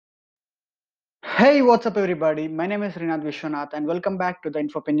Hey, what's up, everybody? My name is Rinath Vishwanath, and welcome back to the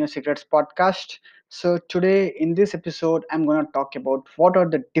Infopreneur Secrets podcast. So, today in this episode, I'm going to talk about what are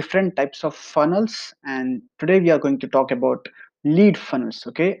the different types of funnels, and today we are going to talk about lead funnels.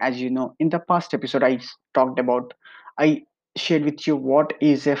 Okay, as you know, in the past episode, talked about, I shared with you what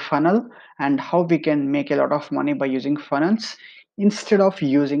is a funnel and how we can make a lot of money by using funnels instead of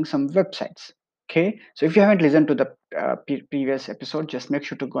using some websites. Okay, so if you haven't listened to the previous episode, just make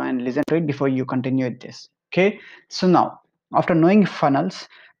sure to go and listen to it before you continue with this. Okay, so now after knowing funnels,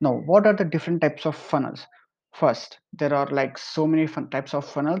 now what are the different types of funnels? First, there are like so many types of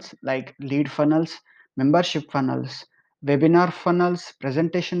funnels, like lead funnels, membership funnels, webinar funnels,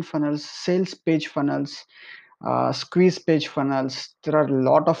 presentation funnels, sales page funnels, squeeze page funnels. There are a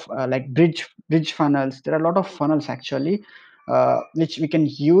lot of like bridge funnels. There are a lot of funnels actually, which we can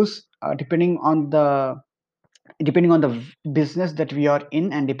use depending on the business that we are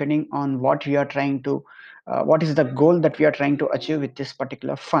in, and depending on what we are trying to what is the goal that we are trying to achieve with this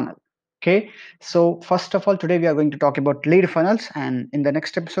particular funnel. Okay, so first of all, today we are going to talk about lead funnels, and in the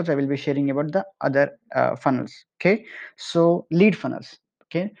next episodes I will be sharing about the other funnels. Okay, so lead funnels.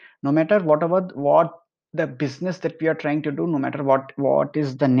 Okay, no matter what the business that we are trying to do, no matter what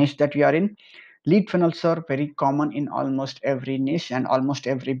is the niche that we are in, lead funnels are very common in almost every niche and almost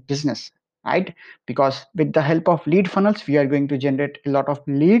every business, right? Because with the help of lead funnels, we are going to generate a lot of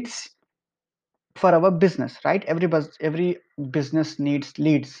leads for our business, right? Every business needs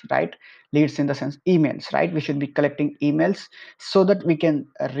leads, right? Leads in the sense emails, right? We should be collecting emails so that we can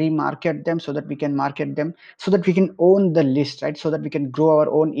remarket them, so that we can market them, so that we can own the list, right? So that we can grow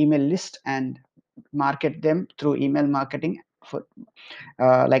our own email list and market them through email marketing for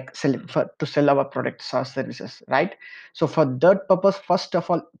to sell our products or services, right? So for that purpose, first of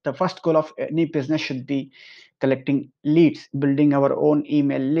all, the first goal of any business should be collecting leads, building our own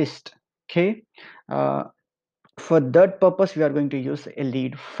email list. Okay, uh, for that purpose we are going to use a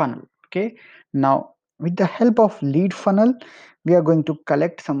lead funnel. Okay, now with the help of lead funnel, we are going to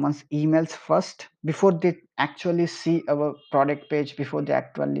collect someone's emails first before they actually see our product page, before they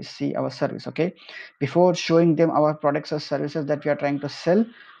actually see our service. Okay, before showing them our products or services that we are trying to sell,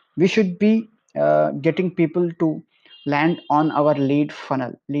 we should be getting people to land on our lead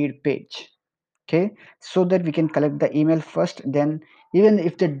funnel, lead page. Okay, so that we can collect the email first. Then even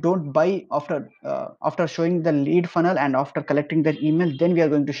if they don't buy after showing the lead funnel and after collecting their email, then we are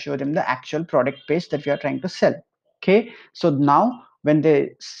going to show them the actual product page that we are trying to sell. Okay, so now when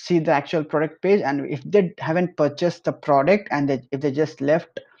they see the actual product page, and if they haven't purchased the product, and if they just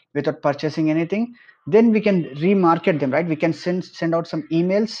left without purchasing anything, then we can remarket them, right? We can send out some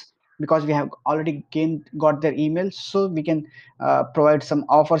emails because we have already got their emails, so we can provide some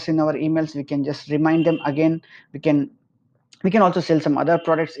offers in our emails. We can just remind them again. We can also sell some other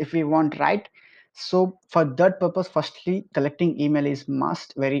products if we want, right? So for that purpose, firstly, collecting email is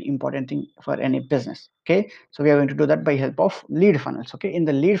must, very important thing for any business. Okay, so we are going to do that by help of lead funnels. Okay, in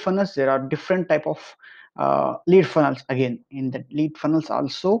the lead funnels there are different type of lead funnels. Again, in the lead funnels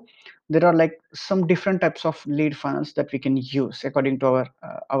also, there are like some different types of lead funnels that we can use according to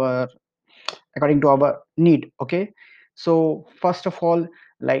our need. Okay, so first of all,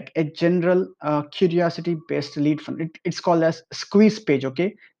 like a general curiosity based lead funnel, it's called as squeeze page.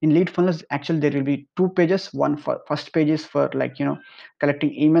 Okay, in lead funnels actually there will be two pages. One for first page is for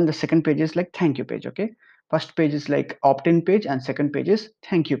collecting email. The second page is like thank you page. Okay, first page is like opt-in page and second page is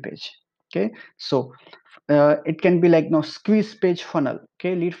thank you page. Okay, so it can be like no squeeze page funnel.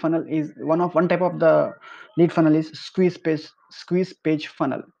 Okay, lead funnel is one type of the lead funnel is squeeze page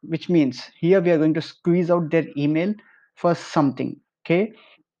funnel, which means here we are going to squeeze out their email for something. Okay,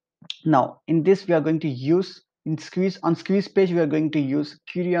 now in this we are going to use in squeeze page, we are going to use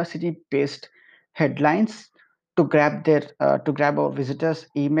curiosity based headlines to grab our visitors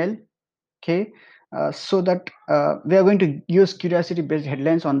email. Okay, so that we are going to use curiosity based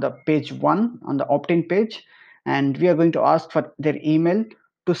headlines on the page one, on the opt-in page, and we are going to ask for their email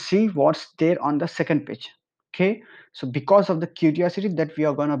to see what's there on the second page. Okay, so because of the curiosity that we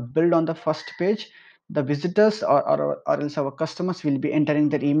are going to build on the first page, the visitors or else our customers will be entering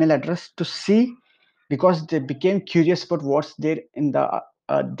their email address to see, because they became curious about what's there in the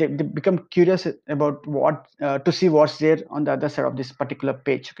they become curious about what to see what's there on the other side of this particular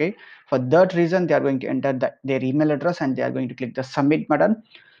page. Okay, for that reason they are going to enter their email address and they are going to click the submit button,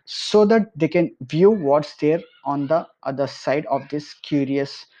 so that they can view what's there on the other side of this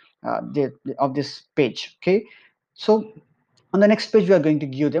curious of this page. Okay, so on the next page we are going to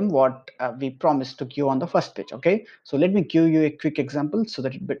give them what we promised to give on the first page. Okay, so let me give you a quick example so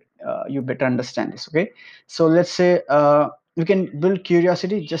that you better understand this. Okay, so let's say we can build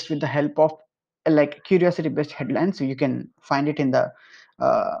curiosity just with the help of like curiosity based headlines. So you can find it in the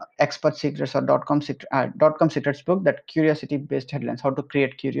expert secrets or dot com secrets book, that curiosity based headlines, how to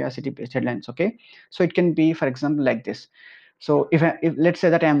create curiosity based headlines. Okay, so it can be, for example, like this. So if let's say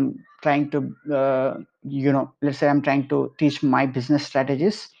that I'm trying to let's say I'm trying to teach my business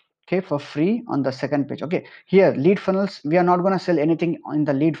strategies, okay, for free on the second page. Okay, here lead funnels, we are not going to sell anything in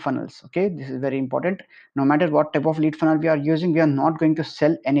the lead funnels. Okay, this is very important. No matter what type of lead funnel we are using, we are not going to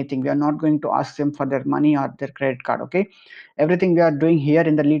sell anything. We are not going to ask them for their money or their credit card. Okay, everything we are doing here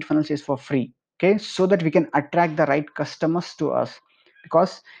in the lead funnels is for free. Okay, so that we can attract the right customers to us.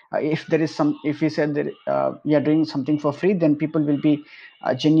 Because if there is some, if we said that we are doing something for free, then people will be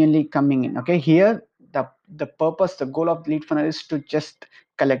genuinely coming in. Okay, here the purpose, the goal of lead funnel is to just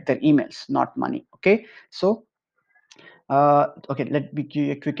collect their emails, not money. Okay, so okay, let me give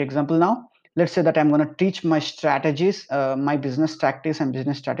you a quick example now. Let's say that I'm going to teach my strategies, my business tactics and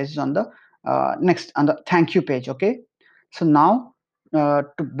business strategies on the next, on the thank you page. Okay, so now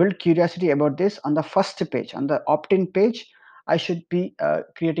to build curiosity about this, on the first page, on the opt-in page, I should be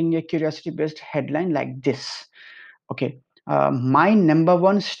creating a curiosity based headline like this. Okay, my number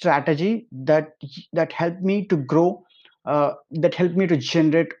one strategy that helped me to grow, that helped me to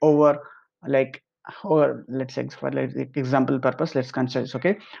generate over, like, or let's say for like example purpose, let's consider this.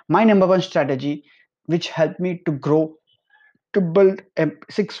 Okay, my number one strategy which helped me to grow, to build a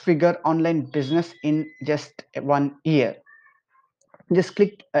six-figure online business in just 1 year. Just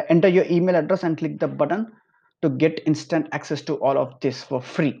click enter your email address and click the button to get instant access to all of this for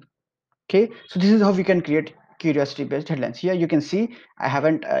free. Okay, so this is how we can create curiosity based headlines. Here you can see I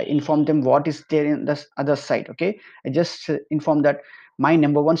haven't informed them what is there in this other side. Okay, I just informed that my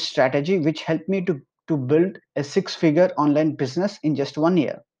number one strategy which helped me to build a six-figure online business in just 1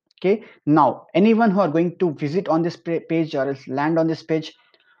 year. Okay, now anyone who are going to visit on this page or else land on this page,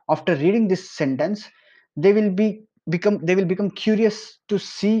 after reading this sentence, they will become curious to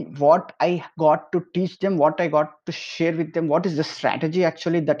see what I got to teach them, what I got to share with them, what is the strategy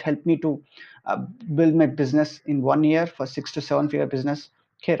actually that helped me to uh, build my business in 1 year for 6 to 7 figure business.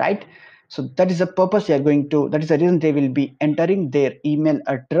 Okay, right? So that is the purpose they are going to, that is the reason they will be entering their email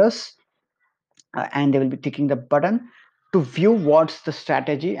address, and they will be clicking the button to view what's the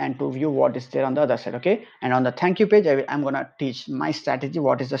strategy and to view what is there on the other side. Okay, and on the thank you page, I'm going to teach my strategy,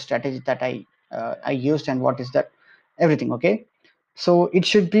 what is the strategy that I used and what is that everything. Okay, so it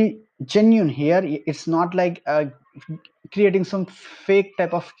should be genuine here. It's not like creating some fake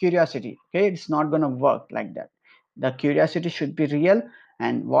type of curiosity. Okay, it's not going to work like that. The curiosity should be real,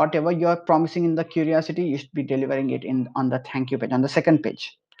 and whatever you are promising in the curiosity, you should be delivering it in on the thank you page, on the second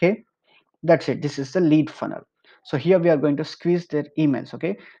page. Okay, that's it. This is the lead funnel. So here we are going to squeeze their emails.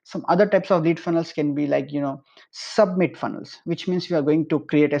 Okay, some other types of lead funnels can be like, submit funnels, which means we are going to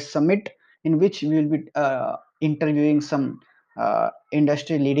create a summit in which we will be interviewing some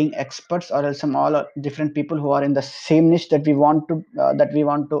industry leading experts or else some all different people who are in the same niche that we want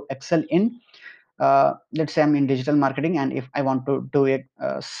to excel in. Let's say I'm in digital marketing, and if I want to do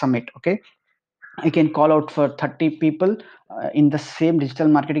a summit. Okay, I can call out for 30 people in the same digital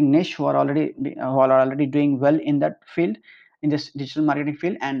marketing niche who are already doing well in that field, in this digital marketing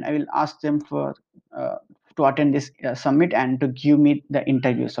field, and I will ask them for uh, to attend this summit and to give me the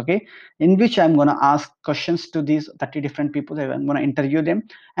interviews. Okay, in which I'm going to ask questions to these 30 different people. I'm going to interview them,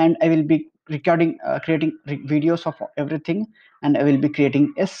 and I will be recording, creating videos of everything, and I will be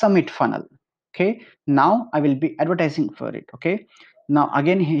creating a summit funnel. Okay, now I will be advertising for it. Okay, now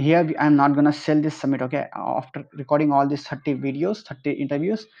again here I'm not going to sell this summit. Okay, after recording all these 30 videos, 30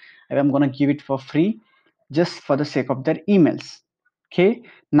 interviews, I'm going to give it for free just for the sake of their emails. Okay,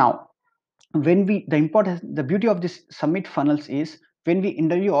 now when we, the importance, the beauty of this summit funnels is when we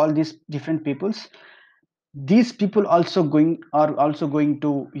interview all these different peoples, these people also going are also going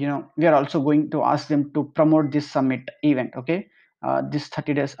to, we are also going to ask them to promote this summit event. Okay, this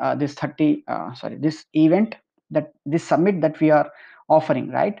 30 days, this 30 sorry, this event, that this summit that we are offering,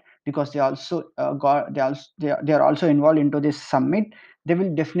 right? Because they also got, they are also involved into this summit. They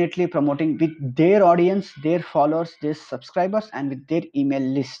will definitely promoting with their audience, their followers, their subscribers, and with their email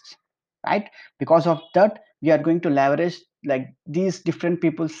lists, right? Because of that, we are going to leverage like these different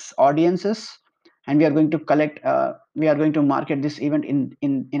people's audiences, and we are going to collect, we are going to market this event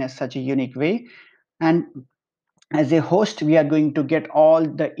in such a unique way. And as a host, we are going to get all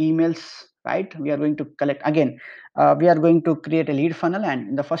the emails, right? We are going to collect again, we are going to create a lead funnel, and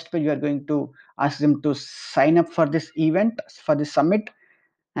in the first page we are going to ask them to sign up for this event, for this summit,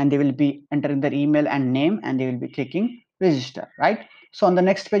 and they will be entering their email and name, and they will be clicking register, right? So on the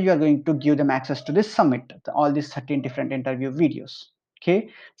next page, you are going to give them access to this summit, all these 13 different interview videos. Okay,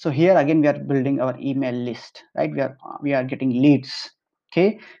 so here again we are building our email list, right? We are getting leads.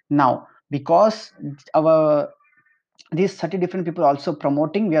 Okay, now because our these 30 different people also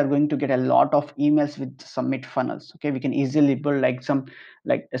promoting, we are going to get a lot of emails with submit funnels. Okay, we can easily build like some,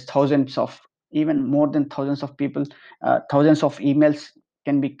 like thousands of, even more than thousands of people, thousands of emails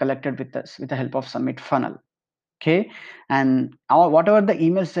can be collected with us with the help of submit funnel. Okay, and our whatever the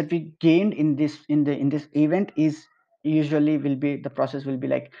emails that we gained in this event is usually will be, the process will be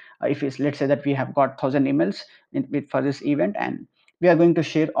like, if it's, let's say that we have got 1,000 emails for this event, and we are going to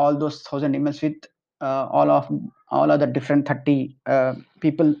share all those 1,000 emails with all of the different 30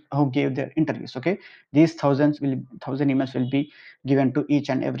 people who gave their interviews. Okay, these thousand emails will be given to each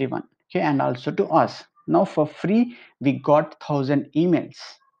and everyone. Okay, and also to us. Now for free we got 1,000 emails.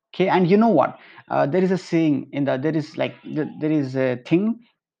 Okay, and you know what, there is a saying in the there is like there is a thing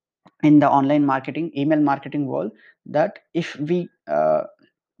in the online marketing, email marketing world, that if we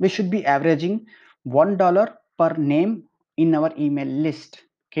should be averaging $1 per name in our email list.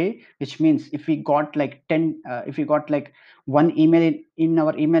 Okay, which means if we got like 10, if we got like one email in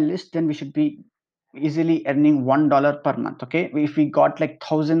our email list, then we should be easily earning $1 per month. Okay, if we got like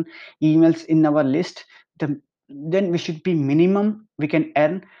 1,000 emails in our list, then we should be minimum we can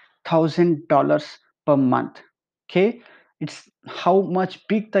earn $1,000 per month. Okay, it's how much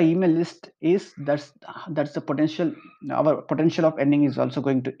big the email list is, that's the potential, our potential of earning is also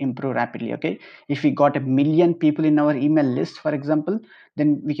going to improve rapidly. Okay, if we got a million people in our email list, for example,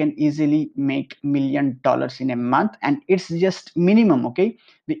 then we can easily make $1 million in a month, and it's just minimum. Okay,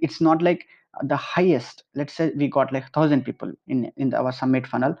 it's not like the highest. Let's say we got like 1,000 people in our summit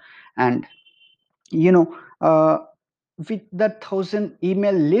funnel, and you know, with the 1,000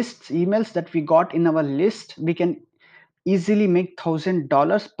 emails that we got in our list, we can easily make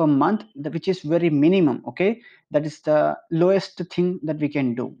 $1,000 per month, which is very minimum. Okay, that is the lowest thing that we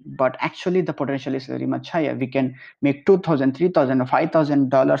can do, but actually the potential is very much higher. We can make 2,000, 3,000, or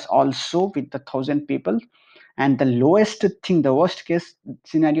 $5,000 also with the 1,000 people. And the lowest thing, the worst case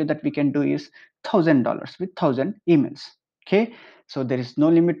scenario that we can do is $1,000 with 1,000 emails. Okay, so there is no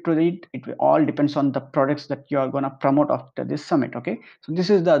limit to it. It all depends on the products that you are going to promote after this summit. Okay, so this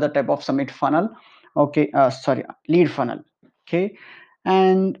is the other type of summit funnel. Okay, sorry, lead funnel. Okay,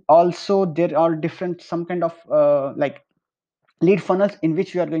 and also there are different, some kind of like lead funnels in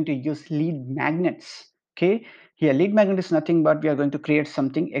which we are going to use lead magnets. Okay, here lead magnet is nothing but we are going to create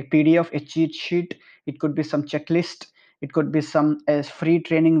something, a PDF, a cheat sheet. It could be some checklist, it could be some a free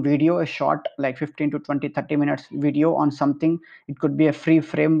training video, a short like 15 to 20, 30 minutes video on something. It could be a free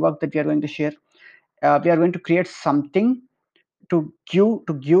framework that we are going to share. We are going to create something to give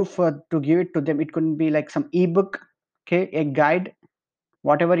it to them. It could be like some ebook, okay, a guide,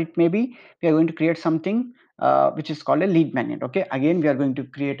 whatever it may be. We are going to create something which is called a lead magnet. Okay, again we are going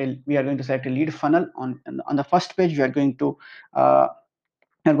to set a lead funnel. On the first page we are going to uh,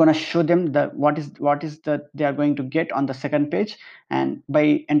 I'm going to show them the what is the they are going to get on the second page. And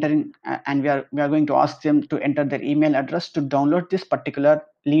by entering and we are going to ask them to enter their email address to download this particular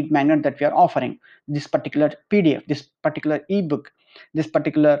lead magnet that we are offering, this particular PDF, this particular ebook, this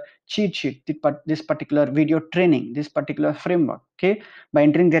particular cheat sheet, this particular video training, this particular framework. Okay, by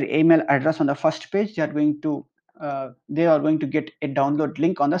entering their email address on the first page, they are going to get a download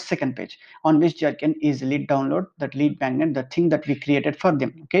link on the second page, on which they can easily download that lead magnet, the thing that we created for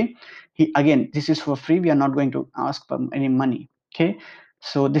them. Okay, again, this is for free. We are not going to ask for any money. Okay,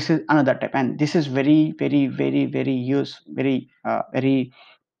 so this is another type, and this is very very very very very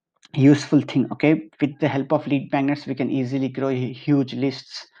useful thing. Okay, with the help of lead magnets we can easily grow huge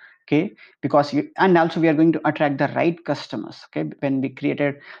lists. Okay, because and also we are going to attract the right customers. Okay, when we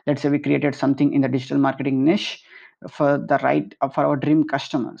created, let's say we created something in the digital marketing niche for the right for our dream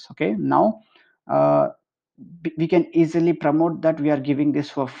customers. Okay, now uh, we can easily promote that we are giving this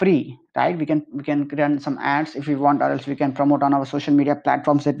for free, right? We can run some ads if we want, or else we can promote on our social media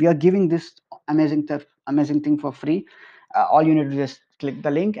platforms that we are giving this amazing thing for free. All you need to just click the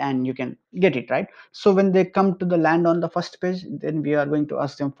link and you can get it, right? So when they come to the land on the first page, then we are going to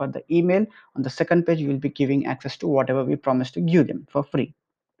ask them for the email. On the second page we will be giving access to whatever we promised to give them for free,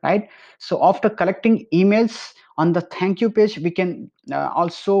 right? So after collecting emails, on the thank you page we can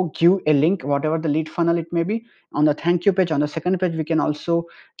also give a link, whatever the lead funnel it may be. On the thank you page, on the second page, we can also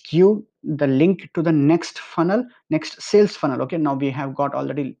give the link to the next funnel, next sales funnel. Okay, now we have got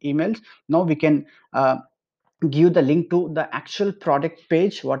already emails. Now we can give the link to the actual product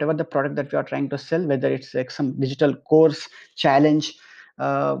page, whatever the product that we are trying to sell, whether it's like some digital course, challenge,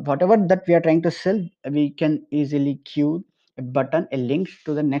 whatever that we are trying to sell. We can easily give a button, a link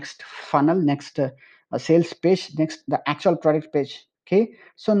to the next funnel, next sales page, next the actual product page. Okay,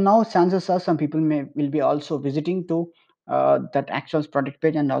 so now chances are some people may will be also visiting to that actual product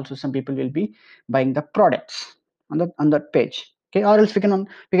page, and also some people will be buying the products on that page. Okay, or else we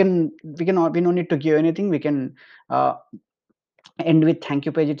no need to give anything. We can uh, end with thank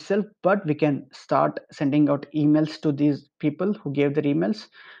you page itself, but we can start sending out emails to these people who gave their emails,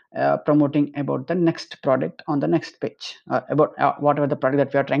 promoting about the next product on the next page, about whatever the product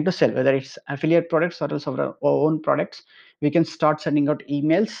that we are trying to sell, whether it's affiliate products or else our own products. We can start sending out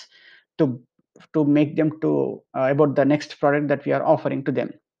emails to make them to about the next product that we are offering to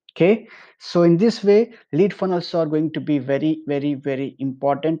them. Okay, so in this way lead funnels are going to be very very very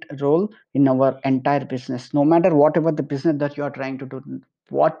important role in our entire business, no matter whatever the business that you are trying to do,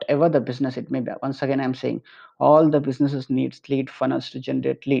 whatever the business it may be. Once again I'm saying, all the businesses needs lead funnels to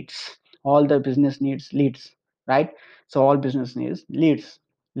generate leads. All the business needs leads, right? So all business needs leads,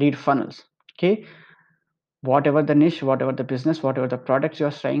 lead funnels. Okay, whatever the niche, whatever the business, whatever the products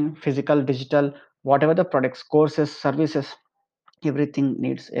you're trying, physical, digital, whatever the products, courses, services, everything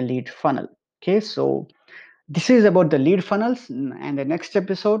needs a lead funnel. Okay, so this is about the lead funnels, and the next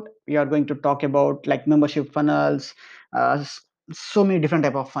episode we are going to talk about like membership funnels, so many different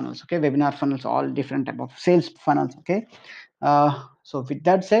type of funnels. Okay, webinar funnels, all different type of sales funnels. Okay, so with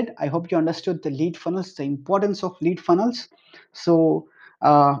that said, I hope you understood the lead funnels, the importance of lead funnels. So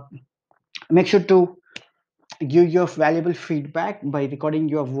uh, make sure to give your valuable feedback by recording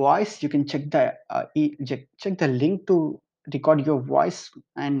your voice. You can check the check the link to record your voice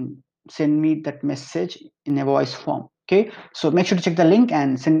and send me that message in a voice form. Okay, so make sure to check the link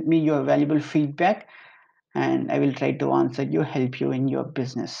and send me your valuable feedback, and I will try to answer you, help you in your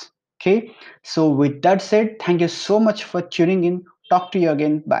business. Okay, so with that said, thank you so much for tuning in. Talk to you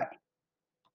again. Bye.